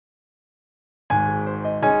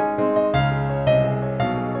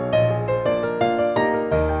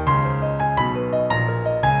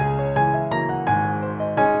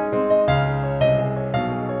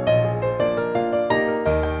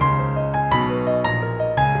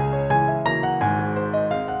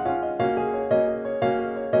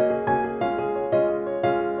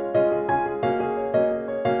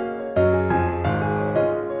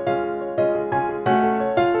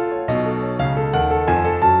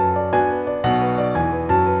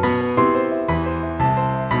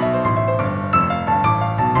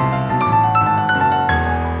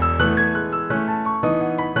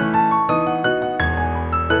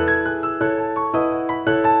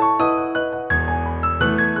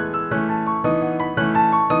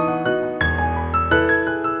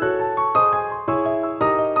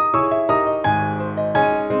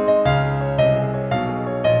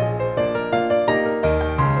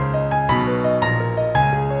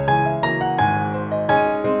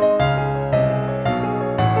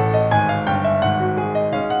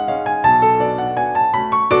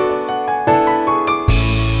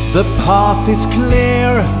The path is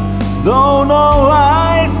clear, though no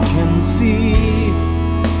eyes can see.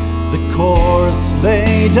 The course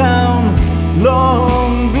lay down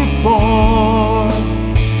long before.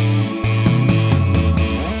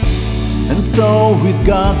 And so with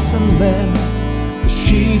gods and men, the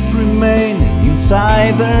sheep remain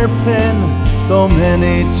inside their pen, though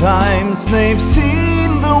many times they've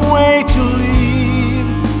seen the way to leave.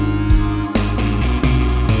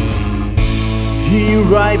 He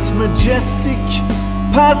rides majestic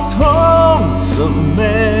past homes of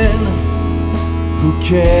men who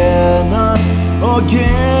cannot or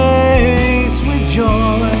gaze with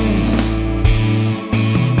joy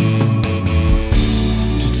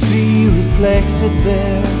to see reflected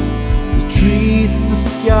there the trees, the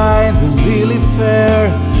sky, the lily fair.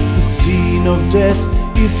 The scene of death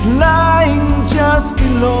is lying just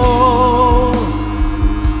below.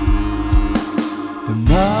 The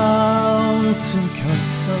mountain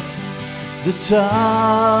cuts off the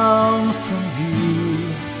town from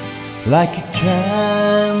view, like a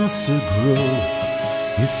cancer growth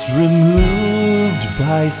is removed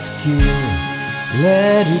by skill.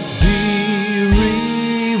 Let it be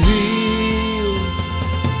revealed.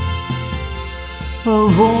 A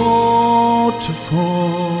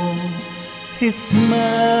waterfall is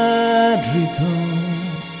madrigal,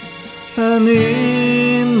 an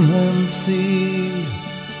inland sea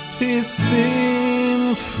is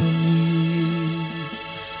symphony.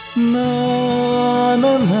 Na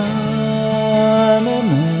na na na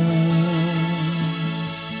na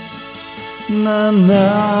na na.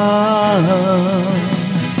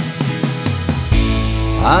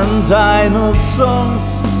 And I know songs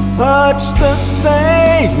urge the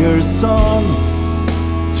Savior's song,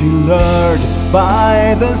 till lured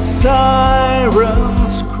by the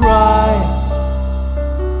siren's cry.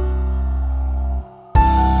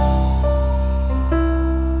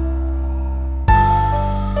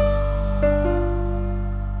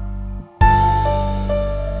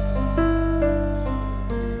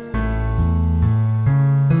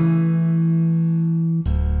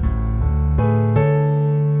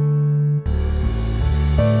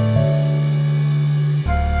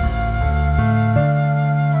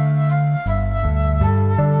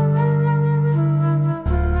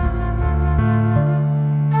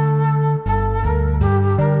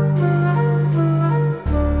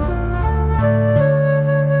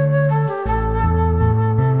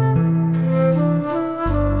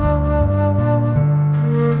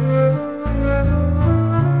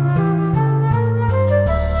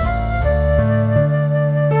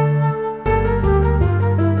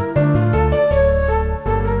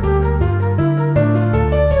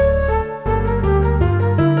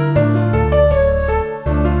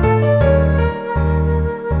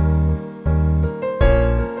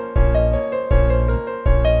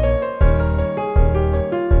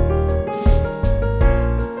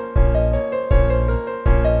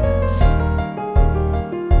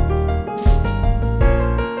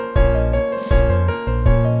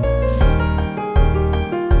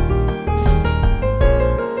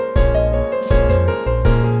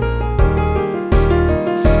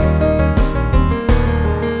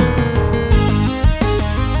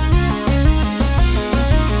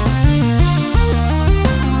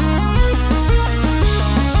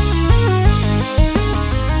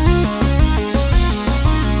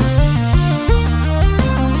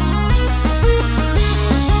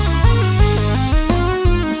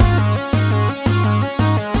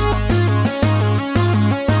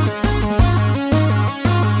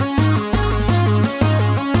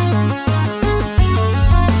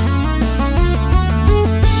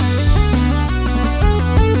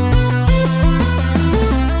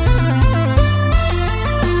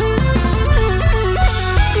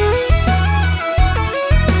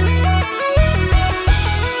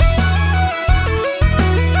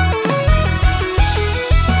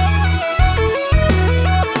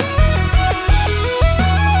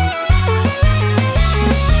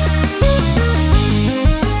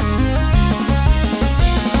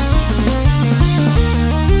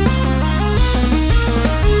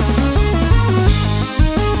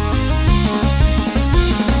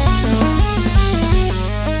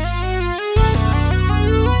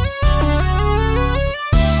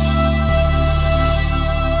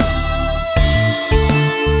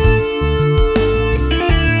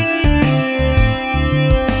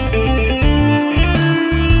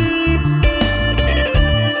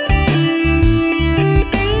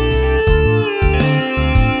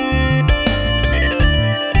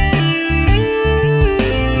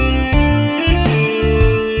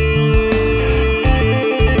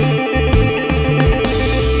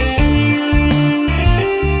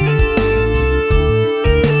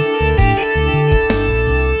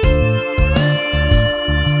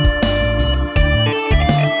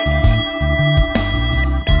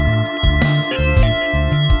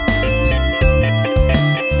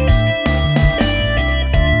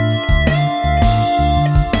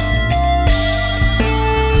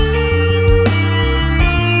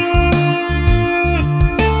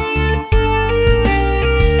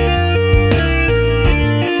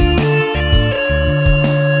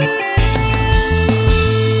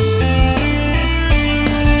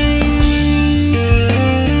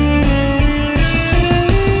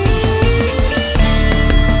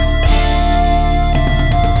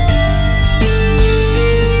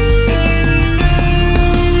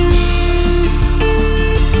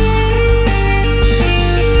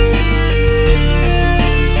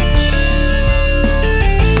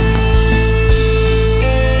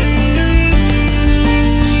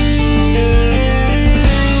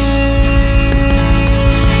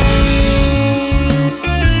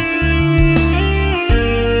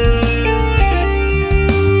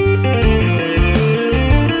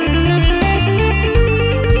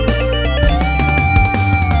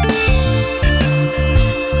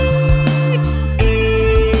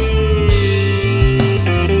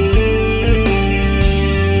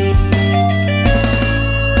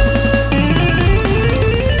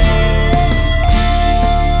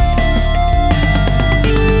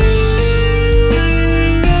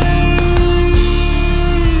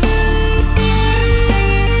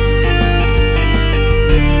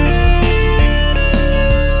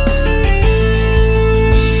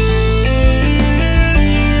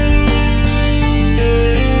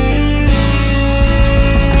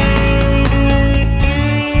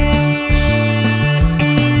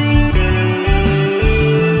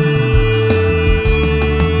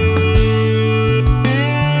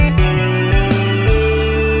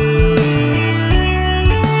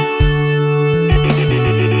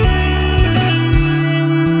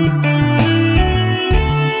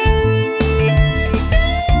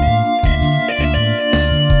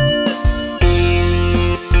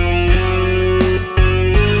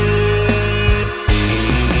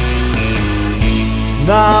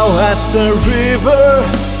 Now as the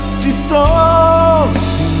river dissolves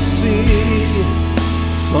in sea,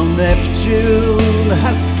 so Neptune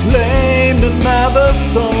has claimed another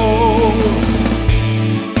soul.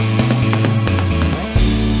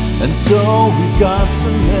 And so with gods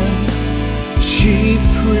and men, the sheep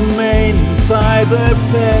remain inside their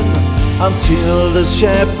pen, until the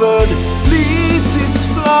shepherd leads his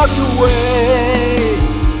flock away.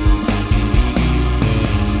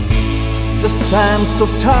 The sands of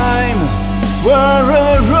time were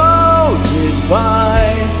eroded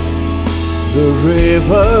by the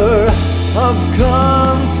river of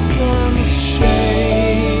conscience.